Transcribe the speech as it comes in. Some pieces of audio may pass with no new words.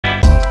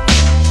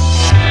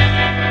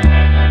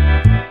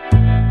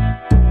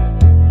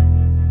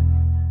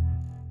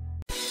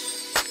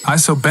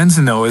So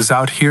Benzino is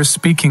out here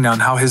speaking on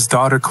how his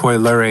daughter Coi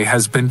Leray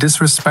has been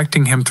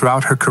disrespecting him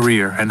throughout her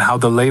career and how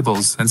the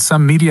labels and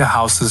some media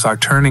houses are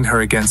turning her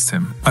against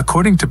him.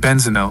 According to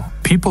Benzino,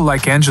 people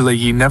like Angela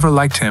Yee never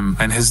liked him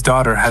and his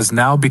daughter has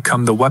now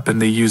become the weapon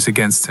they use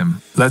against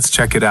him. Let's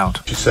check it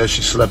out. She says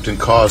she slept in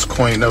cars.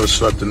 Coi never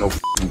slept in no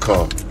f***ing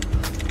car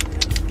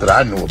that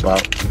I knew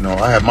about. You know,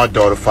 I had my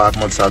daughter 5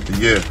 months out the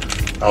year.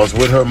 I was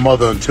with her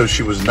mother until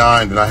she was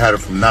 9, and I had her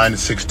from 9 to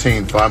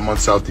 16, 5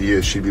 months out the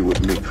year. She'd be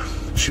with me.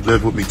 She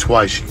lived with me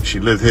twice. She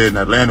lived here in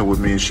Atlanta with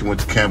me, and she went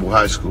to Campbell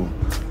High School.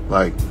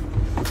 Like,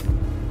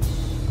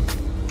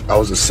 I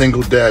was a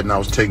single dad, and I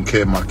was taking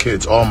care of my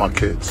kids, all my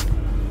kids,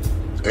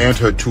 and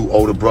her 2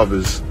 older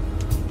brothers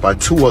by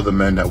 2 other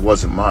men that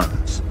wasn't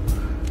mine.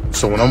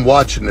 So when I'm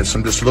watching this,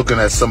 I'm just looking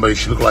at somebody,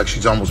 she looked like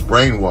she's almost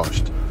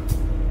brainwashed.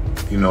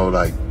 You know,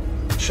 like,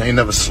 she ain't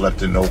never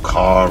slept in no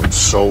car and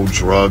sold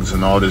drugs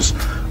and all this.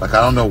 Like,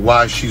 I don't know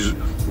why she's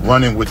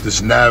running with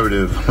this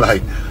narrative.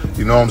 Like,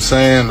 you know what I'm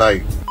saying?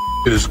 Like,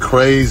 it is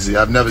crazy.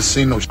 I've never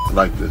seen no shit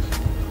like this.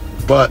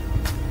 But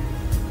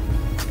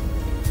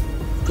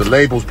the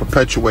label's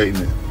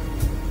perpetuating it.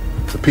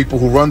 The people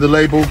who run the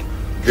label,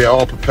 they're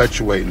all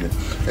perpetuating it.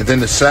 And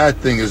then the sad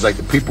thing is, like,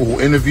 the people who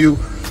interview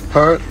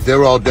her,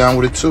 they're all down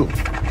with it too.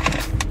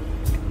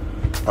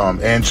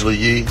 Angela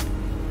Yee.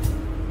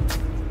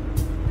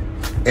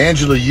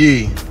 Angela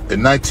Yee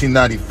in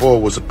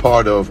 1994 was a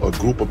part of a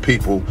group of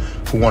people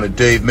who wanted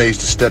Dave Mays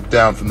to step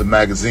down from the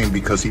magazine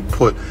because he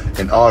put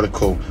an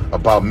article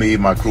about me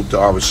and my group, the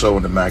RSO,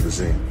 in the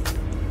magazine.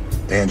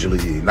 Angela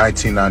Yee,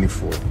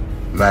 1994.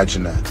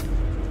 Imagine that.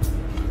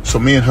 So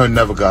me and her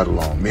never got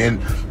along. Me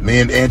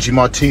and Angie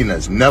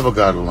Martinez never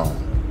got along.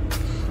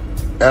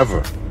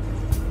 Ever.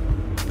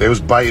 They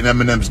was biting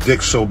Eminem's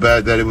dick so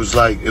bad that it was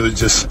like, it was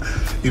just,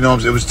 you know,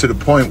 it was to the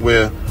point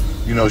where,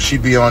 you know,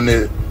 she'd be on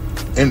there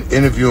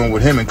interviewing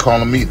with him and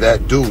calling me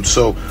that dude.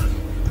 So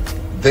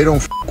they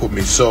don't f with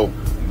me. So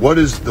what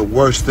is the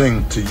worst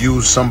thing to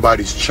use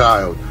somebody's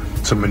child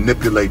to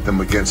manipulate them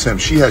against him?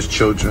 She has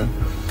children.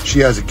 She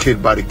has a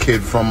kid by the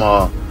kid from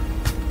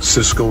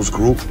Cisco's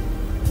group.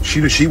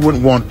 She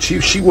wouldn't want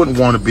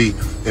to be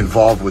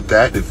involved with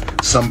that.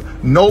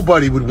 If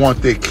nobody would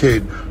want their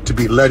kid to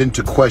be led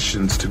into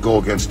questions to go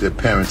against their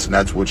parents, and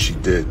that's what she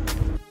did.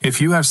 If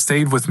you have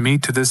stayed with me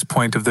to this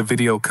point of the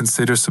video,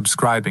 consider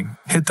subscribing,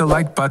 hit the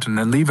like button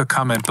and leave a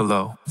comment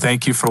below.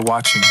 Thank you for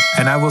watching,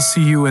 and I will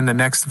see you in the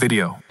next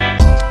video.